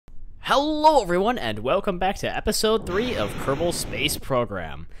Hello everyone, and welcome back to episode 3 of Kerbal Space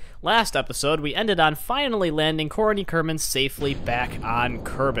Program. Last episode, we ended on finally landing Corny Kerman safely back on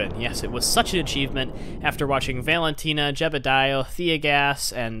Kerbin. Yes, it was such an achievement after watching Valentina, Jebediah,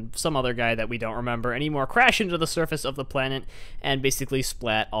 Theogas, and some other guy that we don't remember anymore crash into the surface of the planet and basically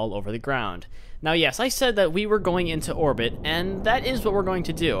splat all over the ground. Now yes, I said that we were going into orbit, and that is what we're going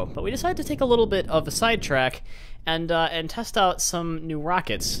to do, but we decided to take a little bit of a sidetrack and test out some new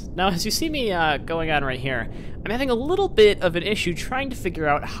rockets. Now, as you see me going on right here, I'm having a little bit of an issue trying to figure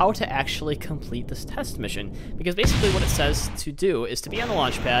out how to actually complete this test mission, because basically what it says to do is to be on the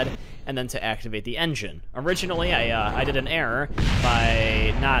launch pad and then to activate the engine. Originally, I did an error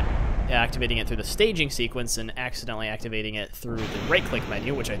by not activating it through the staging sequence and accidentally activating it through the right-click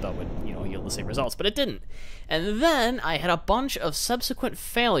menu, which I thought would, yield the same results, but it didn't. And then I had a bunch of subsequent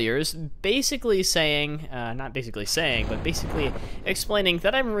failures basically saying, not basically saying, but basically explaining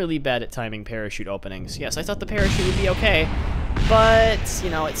that I'm really bad at timing parachute openings. Yes, I thought the parachute would be okay, but,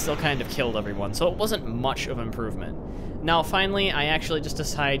 it still kind of killed everyone, so it wasn't much of an improvement. Now, finally, I actually just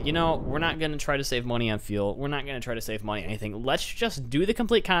decide, we're not going to try to save money on fuel. We're not going to try to save money on anything. Let's just do the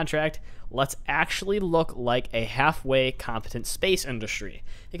complete contract. Let's actually look like a halfway competent space industry.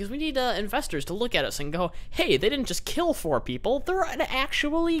 Because we need investors to look at us and go, hey, they didn't just kill 4 people. They're an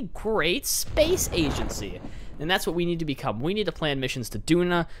actually great space agency. And that's what we need to become. We need to plan missions to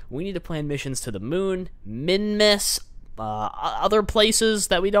Duna. We need to plan missions to the moon, Minmus, other places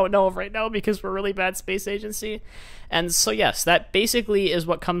that we don't know of right now because we're a really bad space agency. And so yes, that basically is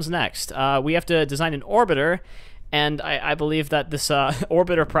what comes next. We have to design an orbiter, and I believe that this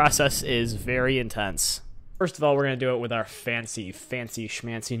orbiter process is very intense. First of all, we're going to do it with our fancy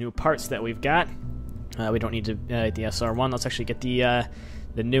schmancy new parts that we've got. We don't need to the SR1. Let's actually get the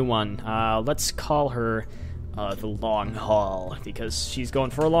new one. Let's call her the long haul, because she's going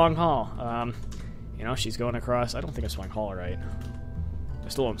for a long haul. She's going across. I don't think I'm spelling haul right. I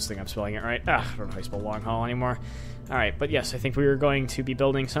still don't think I'm spelling it right. I don't know how you spell long haul anymore. Alright, but yes, I think we are going to be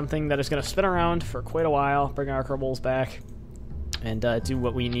building something that is going to spin around for quite a while, bring our Kerbals back, and do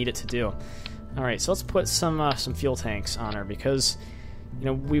what we need it to do. Alright, so let's put some fuel tanks on her, because,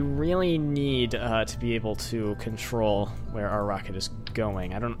 we really need to be able to control where our rocket is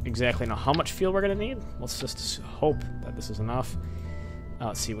going. I don't exactly know how much fuel we're going to need. Let's just hope that this is enough.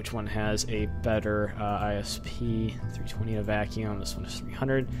 Let's see which one has a better ISP, 320 in a vacuum. This one is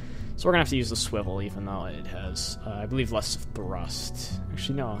 300. So we're going to have to use the swivel, even though it has, I believe, less thrust.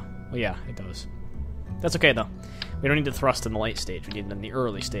 Actually, no. Well, yeah, it does. That's okay, though. We don't need to thrust in the late stage. We need it in the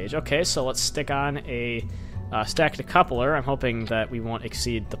early stage. Okay, so let's stick on a stacked coupler. I'm hoping that we won't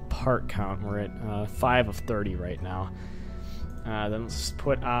exceed the part count. We're at 5 of 30 right now. Then let's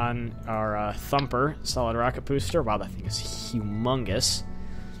put on our Thumper solid rocket booster. Wow, that thing is humongous.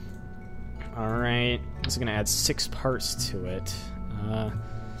 Alright, this is going to add 6 parts to it. I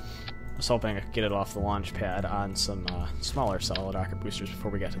was hoping I could get it off the launch pad on some smaller solid rocket boosters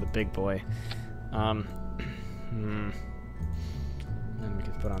before we got to the big boy. Then we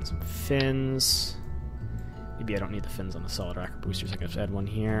could put on some fins. Maybe I don't need the fins on the solid rocket boosters. I can just add one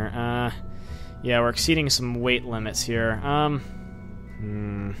here. Yeah, we're exceeding some weight limits here.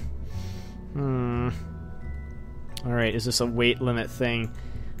 Alright, is this a weight limit thing?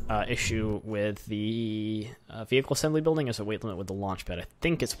 Issue with the vehicle assembly building? Is a weight limit with the launch pad? I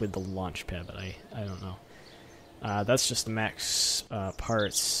think it's with the launch pad, but I don't know. That's just the max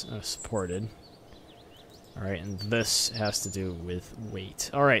parts supported. Alright, and this has to do with weight.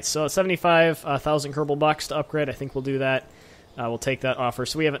 Alright, so 75,000 Kerbal bucks to upgrade. I think we'll do that. We'll take that offer.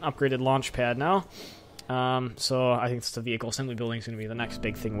 So we have an upgraded launch pad now. So I think it's the vehicle assembly building is going to be the next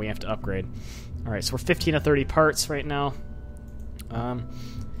big thing we have to upgrade. Alright, so we're 15 of 30 parts right now.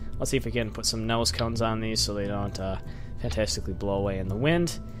 Let's see if we can put some nose cones on these so they don't fantastically blow away in the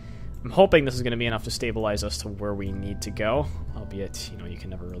wind. I'm hoping this is going to be enough to stabilize us to where we need to go, albeit, you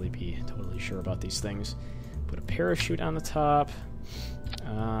can never really be totally sure about these things. Put a parachute on the top.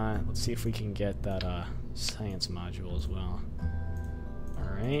 Let's see if we can get that science module as well.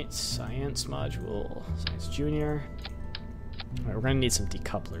 Alright, science module, science junior. Alright, we're going to need some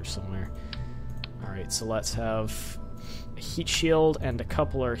decouplers somewhere. Alright, so let's have a heat shield and a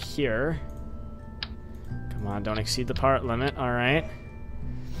coupler here. Come on, don't exceed the part limit. Alright.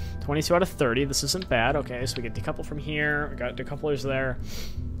 22 out of 30. This isn't bad. Okay, so we get decouple from here. We got decouplers there.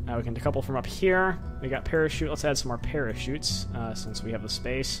 We can decouple from up here. We got parachute. Let's add some more parachutes since we have the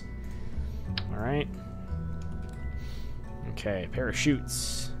space. Alright. Okay,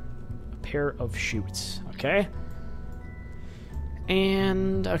 parachutes. A pair of chutes. Okay.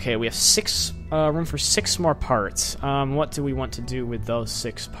 And, okay, we have room for 6 more parts. What do we want to do with those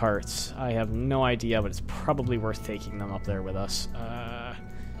 6 parts? I have no idea, but it's probably worth taking them up there with us.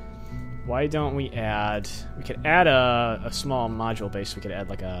 Why don't we add... We could add a small module base. We could add,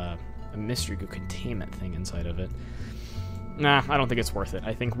 like, a mystery goo containment thing inside of it. Nah, I don't think it's worth it.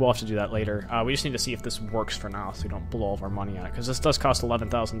 I think we'll have to do that later. We just need to see if this works for now so we don't blow all of our money on it, because this does cost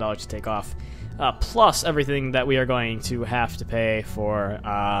 $11,000 to take off. Plus everything that we are going to have to pay for,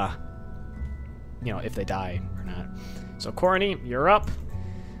 you know, if they die or not. So, Corny, you're up.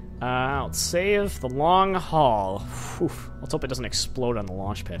 Let's save the long haul. Whew. Let's hope it doesn't explode on the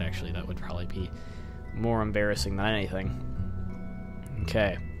launch pad, actually. That would probably be more embarrassing than anything.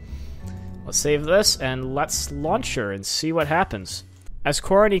 Okay. Let's save this, and let's launch her and see what happens. As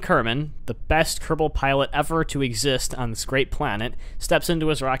Corny Kerman, the best Kerbal pilot ever to exist on this great planet, steps into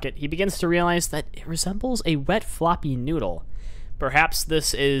his rocket, he begins to realize that it resembles a wet floppy noodle. Perhaps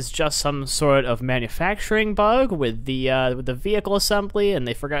this is just some sort of manufacturing bug with the vehicle assembly, and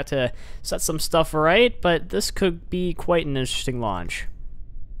they forgot to set some stuff right, but this could be quite an interesting launch.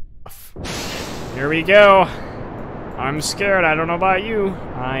 Here we go. I'm scared. I don't know about you.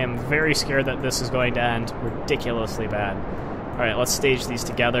 I am very scared that this is going to end ridiculously bad. Alright, let's stage these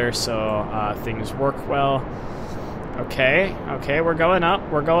together so things work well. Okay, we're going up.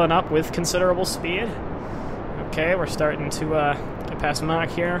 We're going up with considerable speed. Okay, we're starting to get past Mach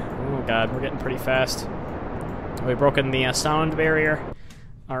here. Oh god, we're getting pretty fast. We've broken the sound barrier.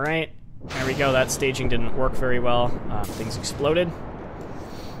 Alright, there we go. That staging didn't work very well. Things exploded.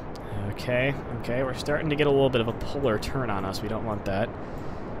 Okay, we're starting to get a little bit of a polar turn on us. We don't want that.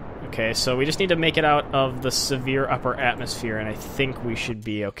 Okay, so we just need to make it out of the severe upper atmosphere, and I think we should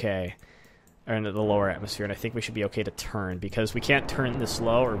be okay. Or into the lower atmosphere, and I think we should be okay to turn, because we can't turn this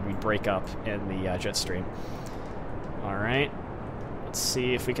low or we'd break up in the jet stream. Alright, let's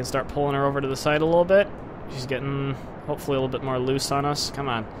see if we can start pulling her over to the side a little bit. She's getting, hopefully, a little bit more loose on us. Come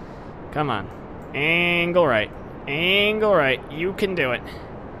on. Come on. Angle right. Angle right. You can do it.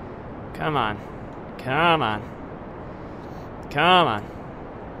 Come on. Come on. Come on.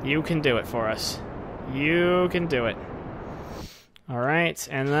 You can do it for us. You can do it. Alright,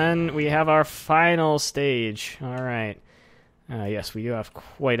 and then we have our final stage. Alright. Yes, we do have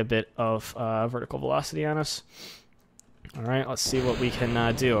quite a bit of vertical velocity on us. Alright, let's see what we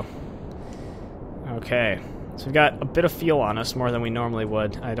can do. Okay. So we've got a bit of fuel on us, more than we normally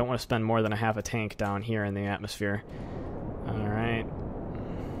would. I don't want to spend more than a half a tank down here in the atmosphere. Alright.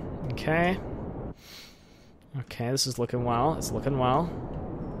 Okay. Okay, this is looking well. It's looking well.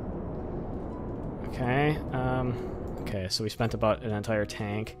 Okay. Okay, so we spent about an entire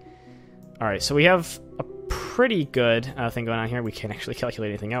tank. Alright, so we have a pretty good thing going on here. We can't actually calculate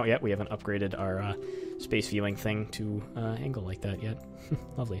anything out yet. We haven't upgraded our space viewing thing to angle like that yet.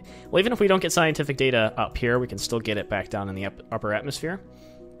 Lovely. Well, even if we don't get scientific data up here, we can still get it back down in the upper atmosphere,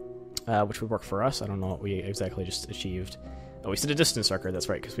 which would work for us. I don't know what we exactly just achieved. Oh, we set a distance record, that's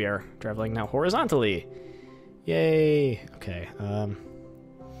right, because we are traveling now horizontally. Yay! Okay,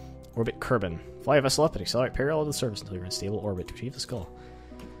 orbit Kerbal. Fly a vessel up and accelerate parallel to the surface until you're in stable orbit to achieve this goal.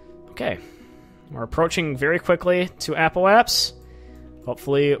 Okay. We're approaching very quickly to Apoapс.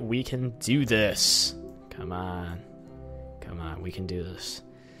 Hopefully we can do this. Come on. Come on, we can do this.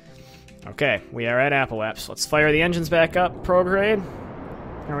 Okay, we are at Apoaps. Let's fire the engines back up, prograde.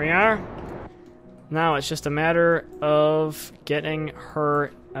 Here we are. Now it's just a matter of getting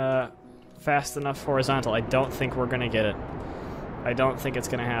her fast enough horizontal. I don't think we're going to get it. I don't think it's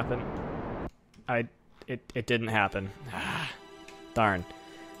going to happen. It didn't happen. Darn.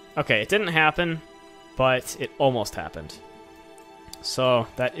 Okay, it didn't happen, but it almost happened. So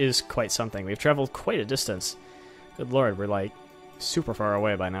that is quite something. We've traveled quite a distance. Good lord, we're like super far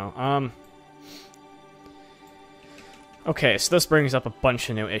away by now. Okay, so this brings up a bunch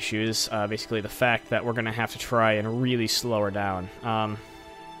of new issues. Basically the fact that we're going to have to try and really slow her down.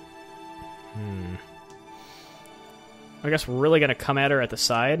 I guess we're really going to come at her at the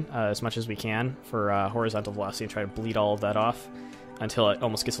side as much as we can for horizontal velocity and try to bleed all of that off until it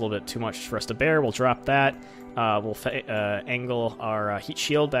almost gets a little bit too much for us to bear. We'll drop that. We'll angle our heat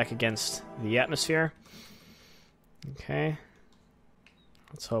shield back against the atmosphere. Okay.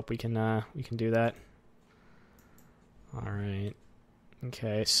 Let's hope we can do that. All right.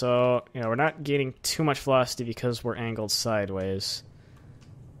 Okay, so we're not gaining too much velocity because we're angled sideways.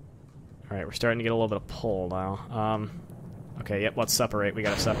 All right, we're starting to get a little bit of pull now. Okay, yep, let's separate. We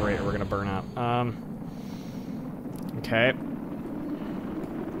gotta separate or we're gonna burn out. Okay.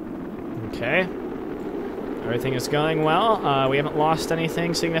 Okay. Everything is going well. We haven't lost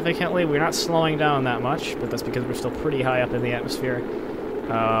anything significantly. We're not slowing down that much, but that's because we're still pretty high up in the atmosphere.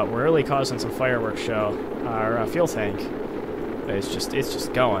 We're really causing some fireworks show. Our fuel tank, it's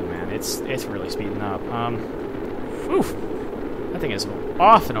just going, man. It's really speeding up. Whew, that thing is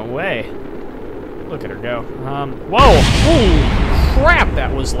off and away. Look at her go. Whoa! Holy crap,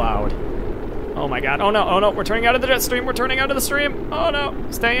 that was loud. Oh my god. Oh no, we're turning out of the jet stream. We're turning out of the stream. Oh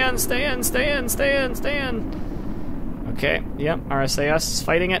no. Stay in. Okay, yep, RSAS is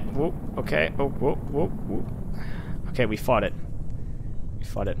fighting it. Whoop, okay, oh, whoop. Okay, we fought it.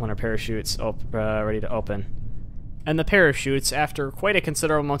 When our parachutes ready to open. And the parachutes, after quite a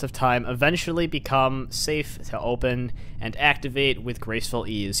considerable amount of time, eventually become safe to open and activate with graceful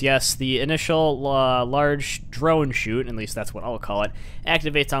ease. Yes, the initial large drone chute, at least that's what I'll call it,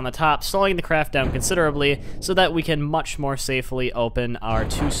 activates on the top, slowing the craft down considerably so that we can much more safely open our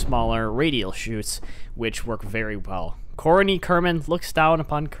two smaller radial chutes, which work very well. Corny Kerman looks down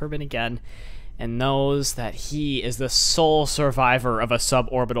upon Kerbal again and knows that he is the sole survivor of a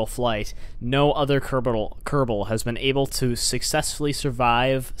suborbital flight. No other Kerbal has been able to successfully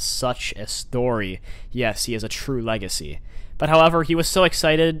survive such a story. Yes, he has a true legacy. But however, he was so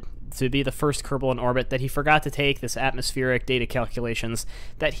excited to be the first Kerbal in orbit that he forgot to take this atmospheric data calculations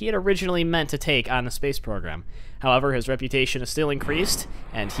that he had originally meant to take on the space program. However, his reputation is still increased,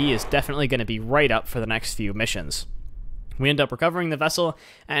 and he is definitely going to be right up for the next few missions. We end up recovering the vessel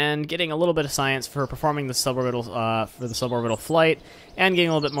and getting a little bit of science for performing the suborbital flight, and getting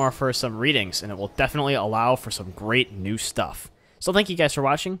a little bit more for some readings, and it will definitely allow for some great new stuff. So thank you guys for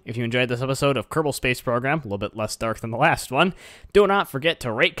watching. If you enjoyed this episode of Kerbal Space Program, a little bit less dark than the last one, do not forget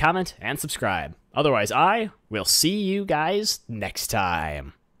to rate, comment, and subscribe. Otherwise, I will see you guys next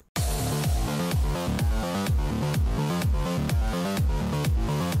time.